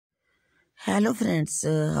Hello friends,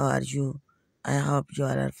 how are you? I hope you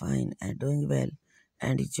all are fine and doing well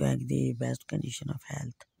and enjoying the best condition of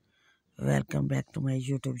health. Welcome back to my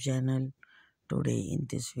YouTube channel. Today in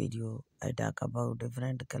this video, I talk about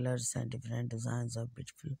different colors and different designs of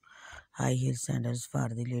beautiful high heel sandals for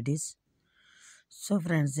the ladies. So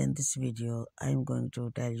friends, in this video, I am going to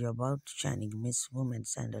tell you about shining Miss Women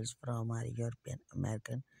sandals from our European,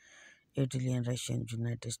 American, Italian, Russian,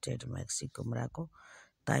 United States, Mexico, Morocco,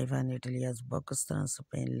 Taiwan, Italy, Pakistan,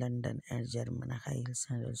 Spain, London, and German high heel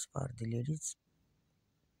sandals for the ladies.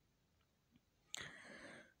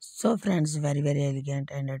 So, friends, very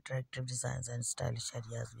elegant and attractive designs and stylish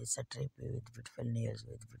areas with strip with beautiful nails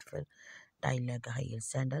with beautiful tie-leg high heel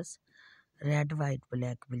sandals. Red, white,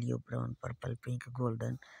 black, blue, brown, purple, pink,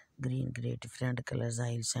 golden, green, gray, different colors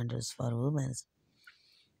high heel sandals for women.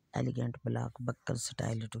 Elegant black buckle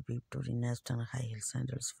style to peep to nest and high heel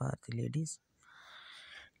sandals for the ladies.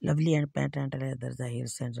 Lovely and patent leather the heel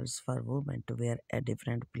sandals for women to wear at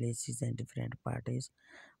different places and different parties.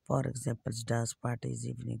 For example, dance parties,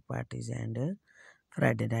 evening parties, and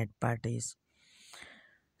Friday night parties.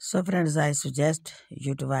 So, friends, I suggest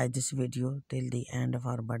you to watch this video till the end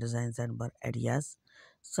for more designs and more ideas.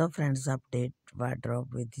 So, friends, update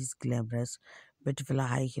wardrobe with these glamorous, beautiful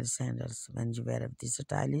high heel sandals. When you wear these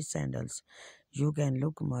stylish sandals, you can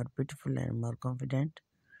look more beautiful and more confident.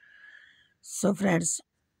 So, friends,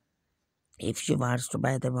 if you want to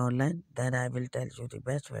buy them online, then I will tell you the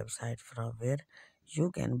best website from where you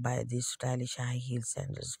can buy these stylish high heel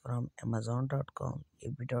sandals from Amazon.com,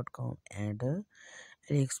 eBay.com, and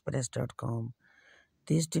AliExpress.com.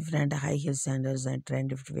 These different high heel sandals and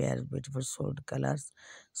trendy footwear, beautiful sold colors,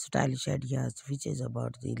 stylish ideas, which is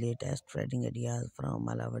about the latest trending ideas from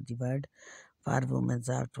all over the world for women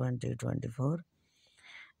of 2024.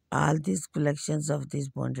 All these collections of these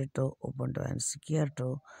bonded toe, open toe, and secure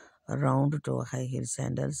toe, round toe high heel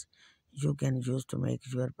sandals you can use to make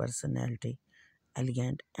your personality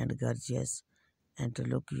elegant and gorgeous and to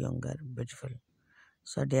look younger, beautiful.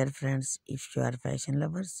 So, dear friends, if you are fashion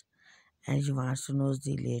lovers and you want to know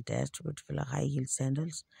the latest beautiful high heel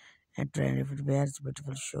sandals and trendy footwears,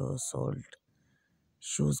 beautiful shows sold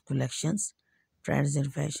shoes collections, trends in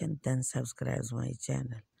fashion, then subscribe my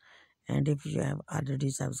channel. And if you have already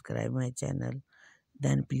subscribed my channel,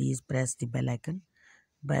 then please press the bell icon.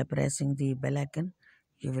 By pressing the bell icon,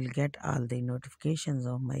 you will get all the notifications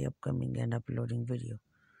of my upcoming and uploading video.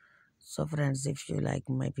 So friends, if you like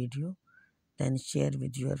my video, then share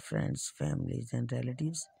with your friends, families and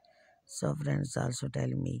relatives. So friends, also tell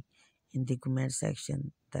me in the comment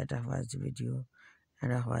section that I watched the video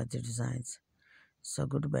and I watched the designs. So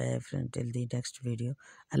goodbye friend till the next video.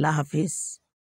 Allah Hafiz.